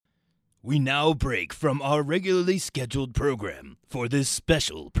We now break from our regularly scheduled program for this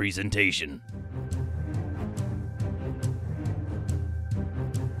special presentation.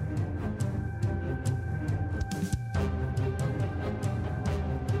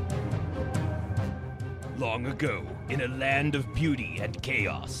 Long ago, in a land of beauty and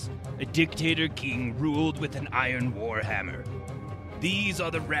chaos, a dictator king ruled with an iron warhammer. These are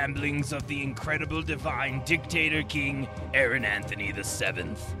the ramblings of the incredible divine dictator king, Aaron Anthony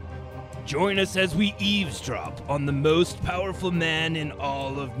VII. Join us as we eavesdrop on the most powerful man in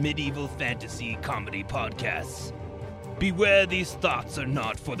all of medieval fantasy comedy podcasts. Beware, these thoughts are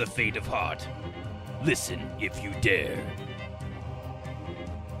not for the faint of heart. Listen if you dare.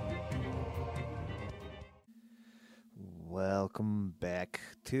 Welcome back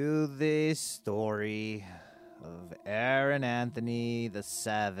to the story of Aaron Anthony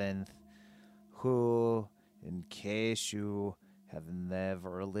VII, who, in case you have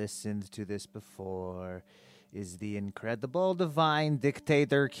never listened to this before, is the incredible divine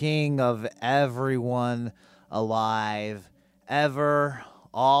dictator king of everyone alive, ever,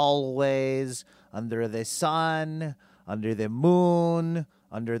 always, under the sun, under the moon,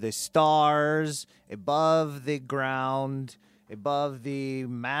 under the stars, above the ground, above the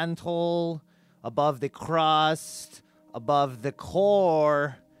mantle, above the crust, above the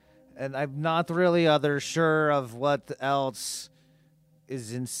core, and I'm not really sure of what else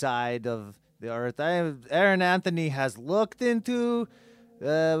is inside of the earth. Aaron Anthony has looked into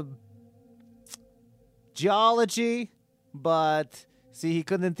geology, but see, he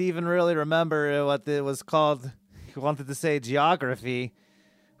couldn't even really remember what it was called. He wanted to say geography,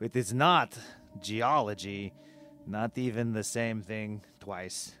 but it's not geology. Not even the same thing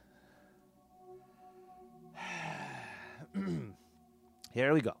twice.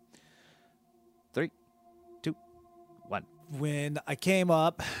 Here we go. 3, 2, 1. When I came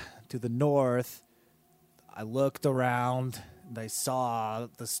up to the north, I looked around and I saw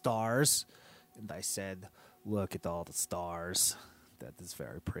the stars, and I said, "Look at all the stars. That is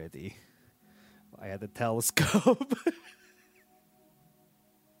very pretty." I had a telescope.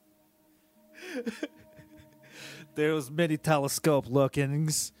 There was many telescope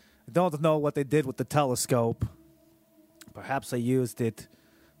lookings. I don't know what they did with the telescope. Perhaps I used it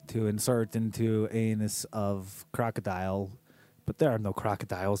to insert into anus of crocodile, but there are no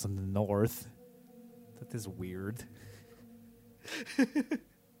crocodiles in the north. That is weird.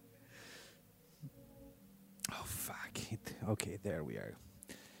 Oh, fuck. Okay, there we are.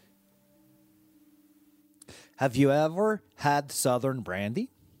 Have you ever had Southern brandy?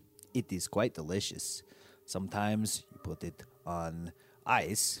 It is quite delicious. Sometimes you put it on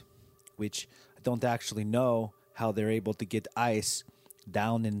ice, which I don't actually know how they're able to get ice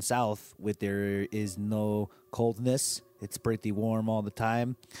down in south where there is no coldness. It's pretty warm all the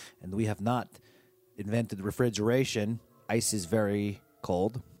time, and we have not invented refrigeration. Ice is very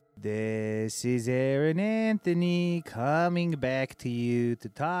cold. This is Aaron Anthony coming back to you to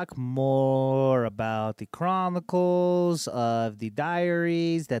talk more about the chronicles of the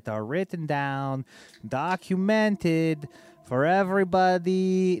diaries that are written down, documented for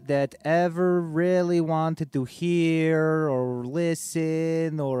everybody that ever really wanted to hear or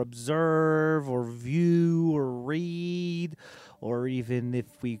listen or observe or view or read, or even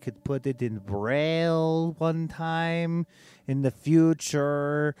if we could put it in Braille one time in the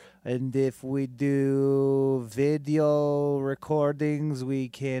future. And if we do video recordings, we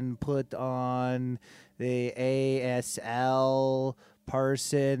can put on the ASL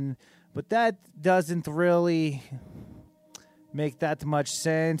person. But that doesn't really make that much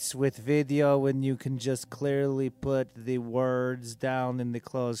sense with video when you can just clearly put the words down in the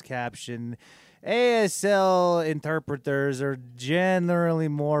closed caption. ASL interpreters are generally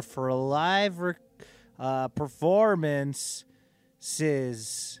more for live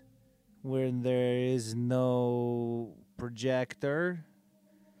performances when there is no projector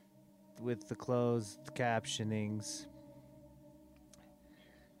with the closed captionings.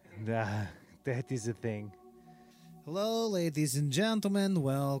 That is a thing. Hello, ladies and gentlemen.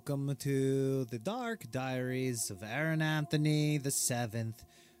 Welcome to the Dark Diaries of Aaron Anthony VII,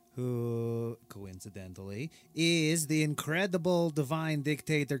 who, coincidentally, is the incredible divine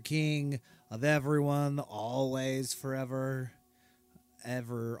dictator king of everyone, always, forever,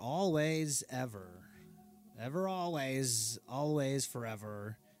 ever, always, ever. Ever, always,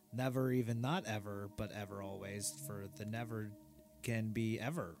 forever. Never even not ever, but ever, always, for the never can be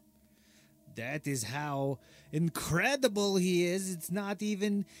ever. That is how incredible he is. It's not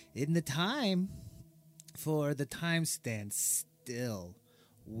even in the time, for the time stands still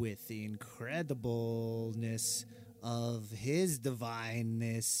with the incredibleness of his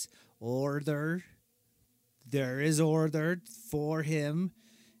divineness order. There is order for him,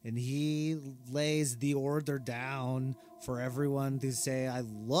 and he lays the order down for everyone to say, I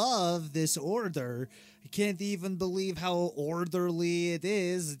love this order. I can't even believe how orderly it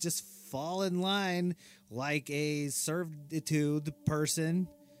is. Just fall in line like a servitude person.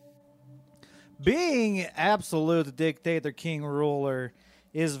 Being absolute dictator, king, ruler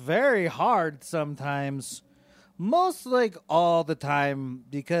is very hard sometimes. Most like all the time,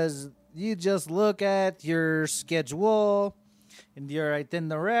 because you just look at your schedule and your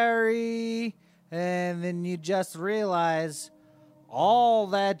itinerary, and then you just realize all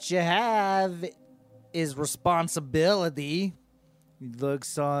that you have is responsibility. It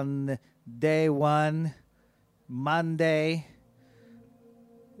looks on day one, Monday,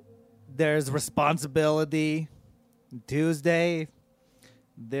 there's responsibility. Tuesday,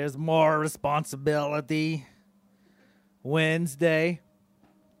 there's more responsibility. Wednesday,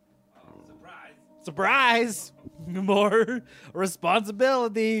 surprise, more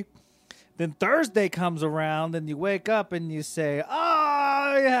responsibility. Then Thursday comes around and you wake up and you say, oh,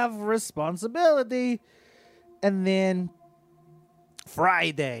 I have responsibility. And then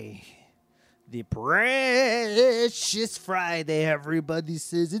Friday, the precious Friday, everybody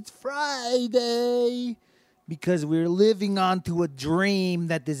says it's Friday because we're living onto a dream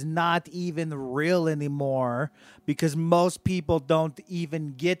that is not even real anymore, because most people don't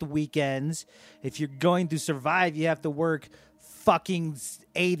even get weekends. If you're going to survive, you have to work fucking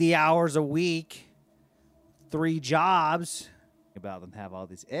 80 hours a week, 3 jobs, about and have all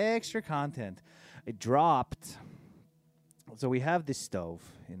this extra content. It dropped. So we have this stove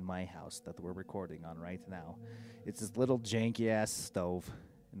in my house that we're recording on right now. It's this little janky ass stove,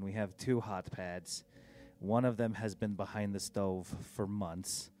 and we have 2 hot pads. One of them has been behind the stove for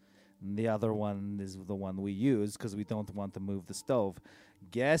months. And the other one is the one we use because we don't want to move the stove.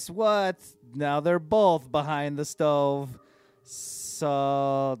 Guess what? Now they're both behind the stove.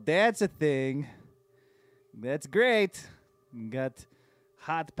 So that's a thing. That's great. We got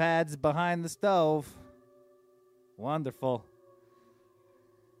hot pads behind the stove. Wonderful.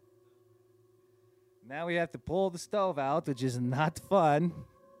 Now we have to pull the stove out, which is not fun.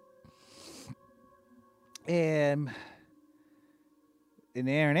 And in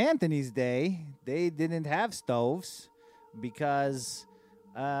Aaron Anthony's day, they didn't have stoves because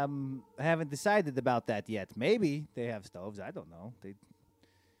I haven't decided about that yet. Maybe they have stoves. I don't know.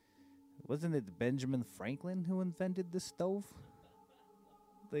 Wasn't it Benjamin Franklin who invented the stove?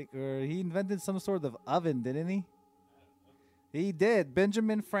 Or he invented some sort of oven, didn't he? He did.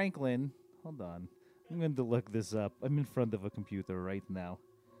 Benjamin Franklin. Hold on. I'm going to look this up. I'm in front of a computer right now.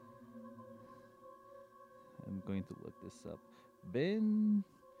 I'm going to look this up. Benjamin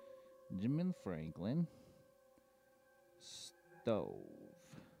Franklin stove.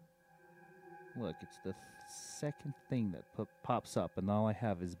 Look, it's the second thing that pops up, and all I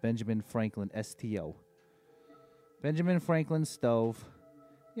have is Benjamin Franklin STO. Benjamin Franklin stove.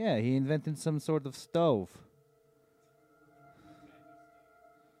 Yeah, he invented some sort of stove.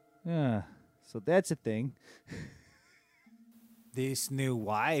 Yeah, so that's a thing. This new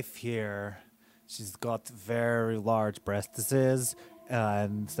wife here, she's got very large breasts,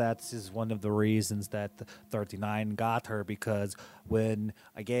 and that is one of the reasons that 39 got her, because when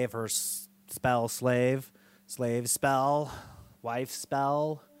I gave her slave spell, wife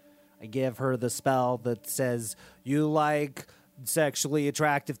spell, I give her the spell that says, you like sexually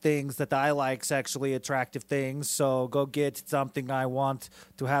attractive things that I like sexually attractive things, so go get something I want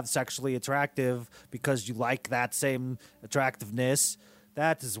to have sexually attractive because you like that same attractiveness.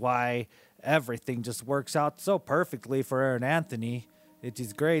 That is why everything just works out so perfectly for Aaron Anthony. It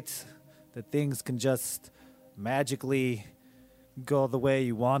is great that things can just magically go the way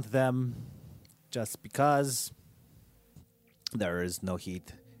you want them just because there is no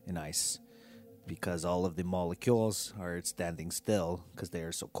heat in ice, because all of the molecules are standing still because they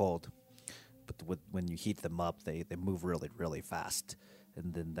are so cold. But when you heat them up, they move really, really fast.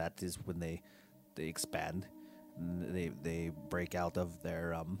 And then that is when they expand. And they break out of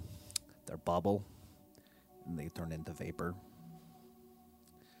their bubble, and they turn into vapor.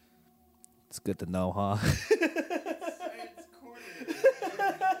 It's good to know, huh?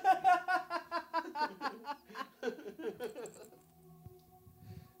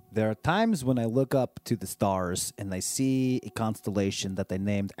 There are times when I look up to the stars and I see a constellation that I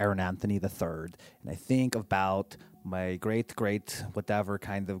named Aaron Anthony III, and I think about my great whatever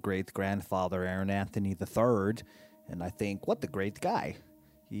kind of great grandfather Aaron Anthony III, and I think, what a great guy.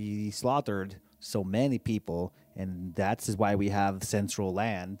 He slaughtered so many people, and that's why we have Central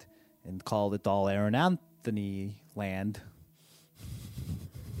Land and called it all Aaron Anthony Land.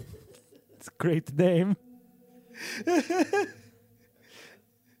 It's a great name.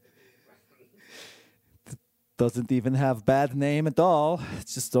 Doesn't even have bad name at all.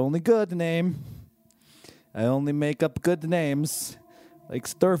 It's just only good name. I only make up good names, like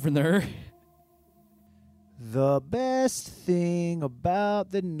Sturvener. The best thing about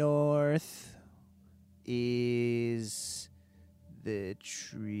the North is the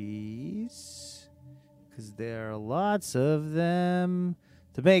trees, because there are lots of them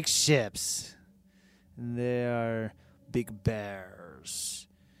to make ships. And there are big bears.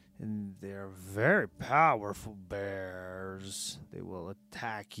 And they're very powerful bears. They will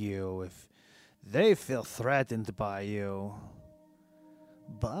attack you if they feel threatened by you.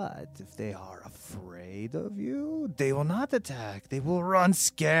 But if they are afraid of you, they will not attack. They will run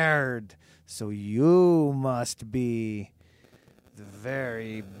scared. So you must be the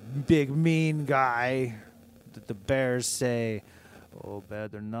very big mean guy that the bears say, oh,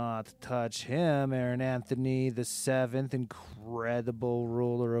 better not touch him, Aaron Anthony, the seventh incredible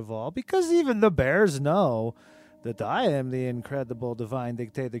ruler of all. Because even the bears know that I am the incredible divine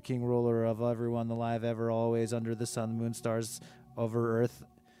dictator, king, ruler of everyone alive, ever, always, under the sun, moon, stars, over earth.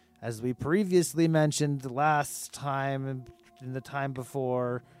 As we previously mentioned last time, in the time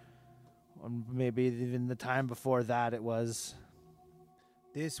before, or maybe even the time before that it was.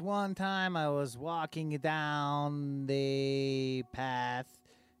 This one time I was walking down the path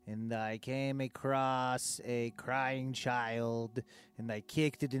and I came across a crying child and I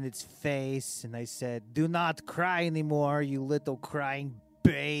kicked it in its face and I said, do not cry anymore, you little crying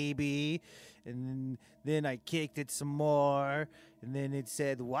baby. And then I kicked it some more and then it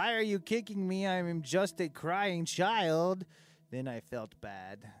said, why are you kicking me? I'm just a crying child. Then I felt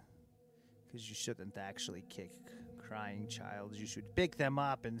bad because you shouldn't actually kick crying child. You should pick them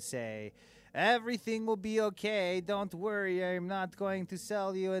up and say, everything will be okay. Don't worry. I'm not going to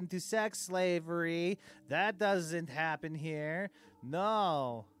sell you into sex slavery. That doesn't happen here.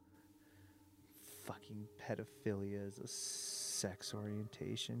 No. Fucking pedophilia is a sex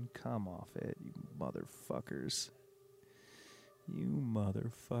orientation. Come off it, you motherfuckers. You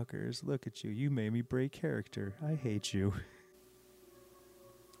motherfuckers. Look at you. You made me break character. I hate you.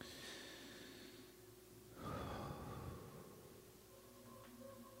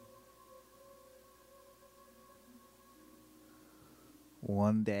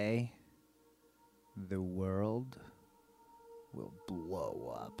 One day, the world will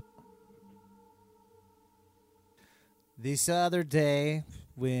blow up. This other day,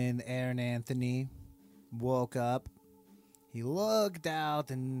 when Aaron Anthony woke up, he looked out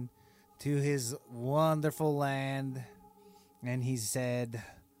into his wonderful land, and he said,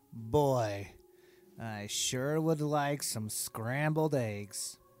 boy, I sure would like some scrambled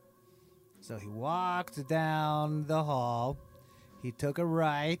eggs. So he walked down the hall. He took a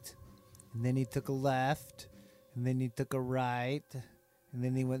right, and then he took a left, and then he took a right, and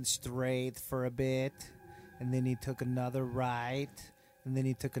then he went straight for a bit, and then he took another right, and then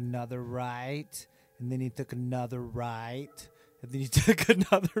he took another right, and then he took another right, and then he took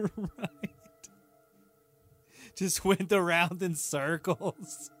another right. Just went around in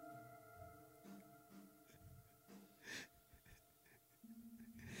circles.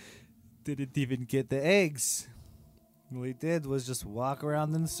 Didn't even get the eggs. All he did was just walk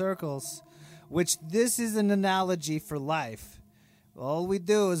around in circles, which this is an analogy for life. All we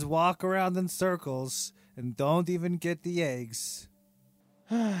do is walk around in circles and don't even get the eggs.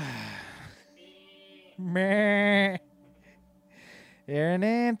 Meh. Aaron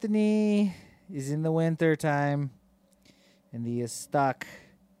Anthony is in the winter time, and he is stuck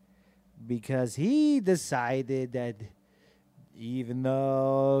because he decided that even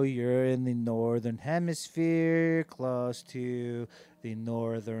though you're in the northern hemisphere, close to the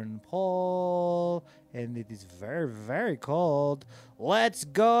northern pole, and it is very, very cold, let's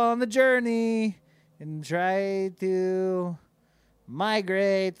go on the journey and try to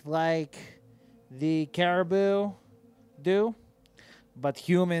migrate like the caribou do. But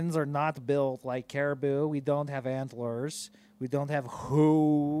humans are not built like caribou. We don't have antlers. We don't have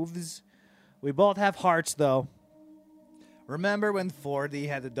hooves. We both have hearts, though. Remember when Fordy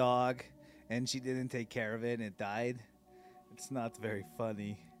had a dog and she didn't take care of it and it died? It's not very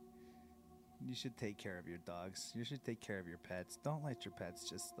funny. You should take care of your dogs. You should take care of your pets. Don't let your pets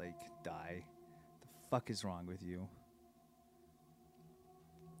just, die. The fuck is wrong with you?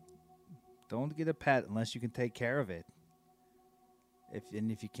 Don't get a pet unless you can take care of it. If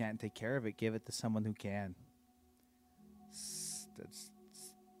you can't take care of it, give it to someone who can. That's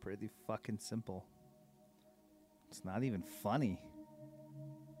pretty fucking simple. It's not even funny.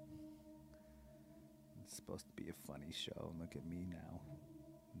 It's supposed to be a funny show. Look at me now.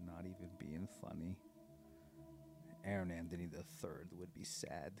 Not even being funny. Aaron Anthony III would be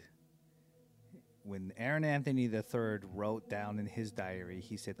sad. When Aaron Anthony III wrote down in his diary,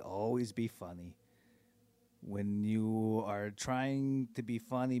 he said, always be funny. When you are trying to be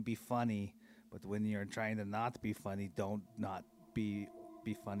funny, but when you're trying to not be funny, don't not be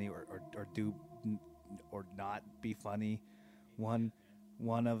funny or do or not be funny. One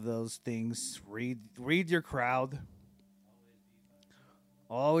of those things. Read your crowd.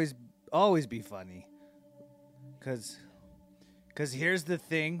 Always be funny. Cause here's the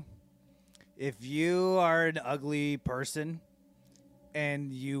thing. If you are an ugly person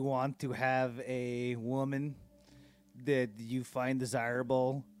and you want to have a woman that you find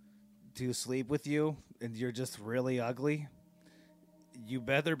desirable to sleep with you and you're just really ugly, you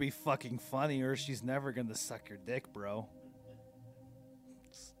better be fucking funny or she's never gonna suck your dick, bro.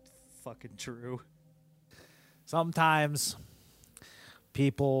 It's fucking true. Sometimes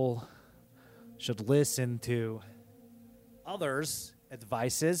people should listen to others'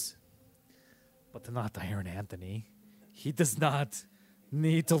 advices, but not Aaron Anthony. He does not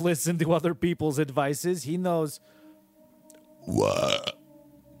need to listen to other people's advices. He knows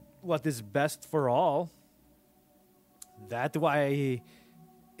what is best for all. That's why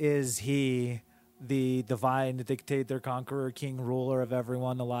is he the divine dictator, conqueror, king, ruler of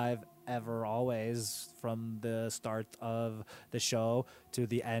everyone alive, ever, always, from the start of the show to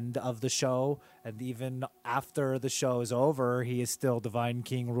the end of the show. And even after the show is over, he is still divine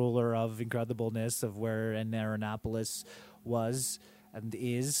king, ruler of incredibleness of where Annapolis was and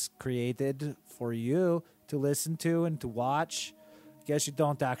is created for you to listen to and to watch. I guess you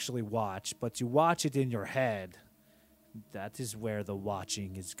don't actually watch, but you watch it in your head. That is where the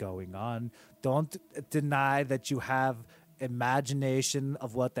watching is going on. Don't deny that you have imagination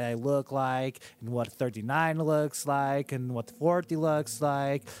of what they look like and what 39 looks like and what 40 looks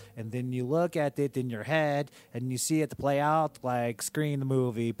like, and then you look at it in your head and you see it play out like Screen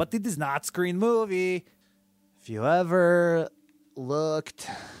Movie, but it is not Screen Movie. If you ever looked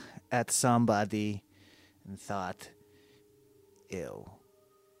at somebody and thought, ew,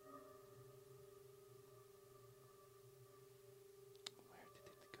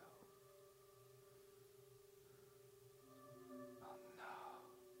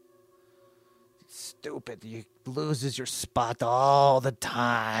 stupid, you loses your spot all the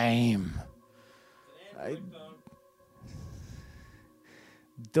time. I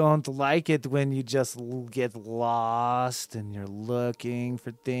don't like it when you just get lost and you're looking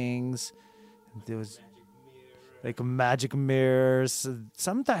for things. There was like magic mirrors.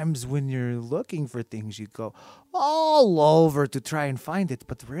 Sometimes when you're looking for things, you go all over to try and find it,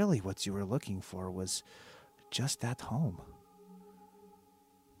 but really what you were looking for was just at home.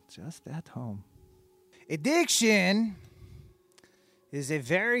 Just at home. Addiction is a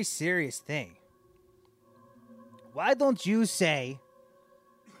very serious thing. Why don't you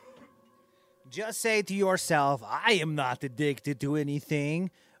just say to yourself, I am not addicted to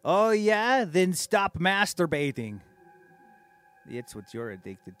anything. Oh yeah? Then stop masturbating. It's what you're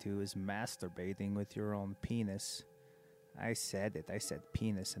addicted to, is masturbating with your own penis. I said it. I said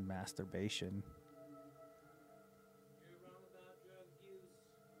penis and masturbation.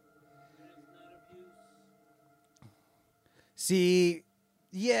 See,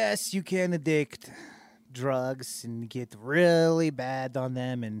 yes, you can addict drugs and get really bad on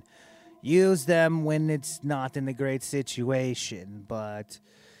them and use them when it's not in a great situation, but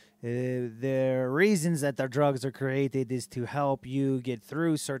the reasons that the drugs are created is to help you get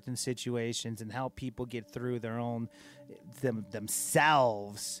through certain situations and help people get through their own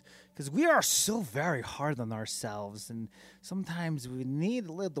themselves, because we are so very hard on ourselves, and sometimes we need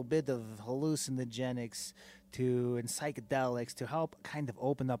a little bit of hallucinogenics and psychedelics to help kind of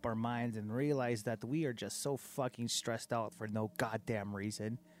open up our minds and realize that we are just so fucking stressed out for no goddamn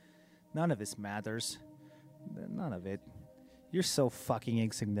reason. None of this matters. None of it. You're so fucking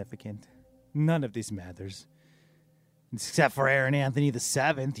insignificant. None of this matters. Except for Aaron Anthony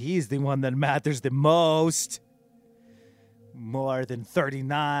VII. He's the one that matters the most. More than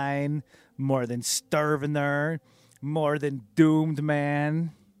 39. More than Sturvener. More than Doomed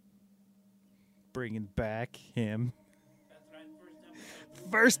Man. Bringing back him. That's right,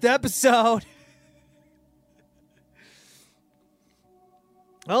 First episode.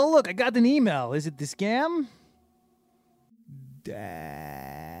 Oh, look, I got an email. Is it the scam?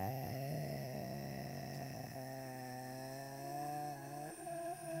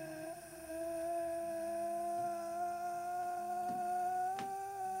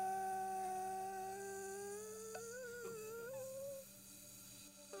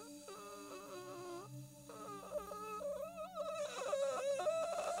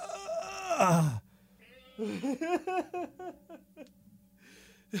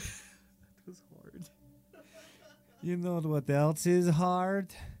 was hard. You know what else is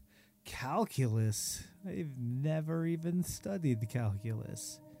hard? Calculus. I've never even studied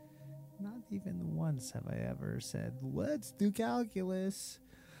calculus. Not even once have I ever said, let's do calculus.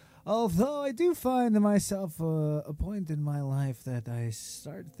 Although I do find myself a point in my life that I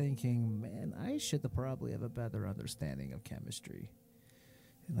start thinking, man, I should probably have a better understanding of chemistry.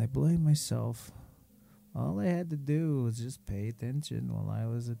 And I blame myself. All I had to do was just pay attention while I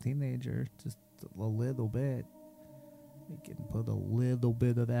was a teenager, just a little bit. I can put a little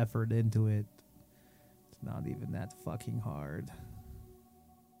bit of effort into it. It's not even that fucking hard.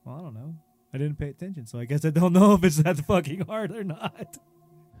 Well, I don't know. I didn't pay attention, so I guess I don't know if it's that fucking hard or not.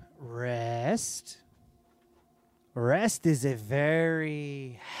 Rest. Rest is a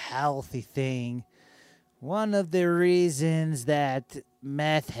very healthy thing. One of the reasons that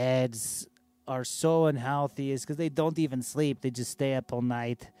meth heads are so unhealthy is because they don't even sleep. They just stay up all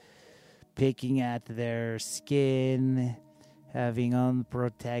night picking at their skin, having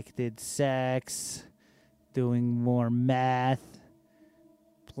unprotected sex, doing more meth,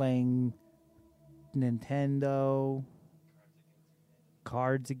 playing Nintendo,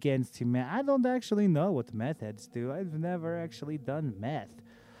 Cards Against Humanity. I don't actually know what meth heads do. I've never actually done meth.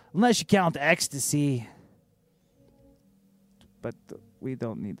 Unless you count ecstasy. But we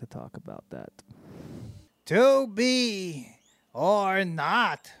don't need to talk about that. To be or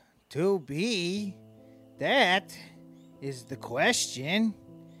not to be, that is the question.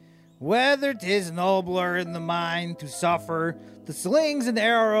 Whether 'tis nobler in the mind to suffer the slings and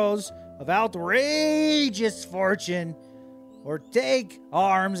arrows of outrageous fortune, or take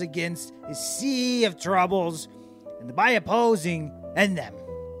arms against a sea of troubles, and by opposing in them,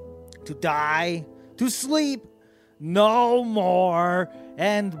 to die, to sleep no more,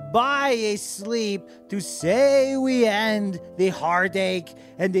 and by a sleep to say we end the heartache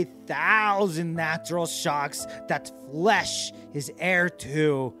and 1,000 natural shocks that flesh is heir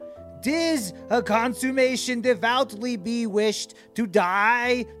to. 'Tis a consummation devoutly be wished, to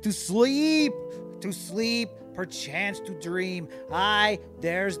die, to sleep, perchance to dream. Aye,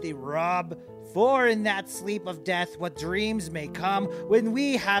 there's the rub. For in that sleep of death, what dreams may come when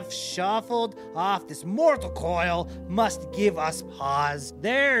we have shuffled off this mortal coil must give us pause.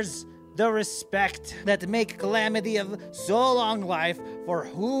 There's the respect that make calamity of so long life, for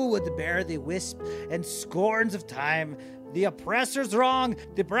who would bear the wisp and scorns of time, the oppressor's wrong,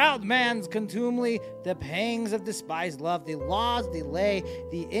 the proud man's contumely, the pangs of despised love, the law's delay,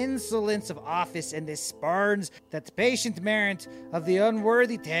 the insolence of office, and the spurns that patient merit of the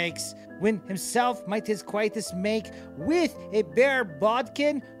unworthy takes, when himself might his quietus make with a bare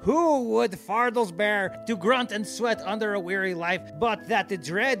bodkin? Who would fardels bear to grunt and sweat under a weary life, but that the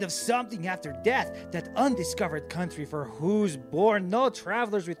dread of something after death, that undiscovered country for whose bourne no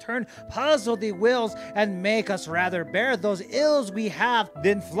travelers return, puzzle the wills and make us rather bear those ills we have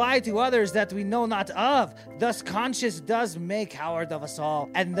than fly to others that we know not of. Thus conscience does make coward of us all,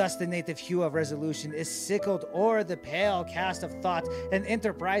 and thus the native hue of resolution is sickled o'er the pale cast of thought and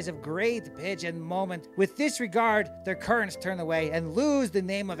enterprise of great pitch and moment. With this regard, their currents turn away and lose the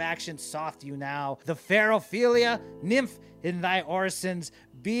name of action soft you now. The fair Ophelia, nymph in thy orisons,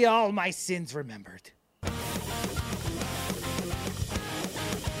 be all my sins remembered.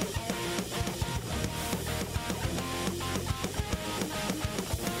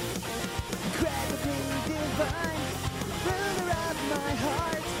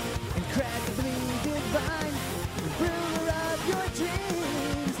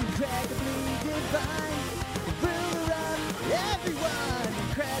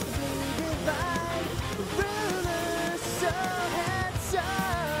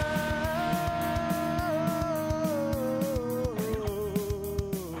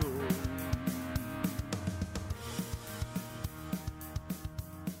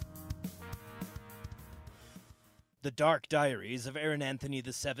 The Dark Diaries of Aaron Anthony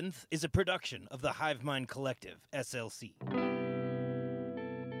VII is a production of the Hive Mind Collective, SLC.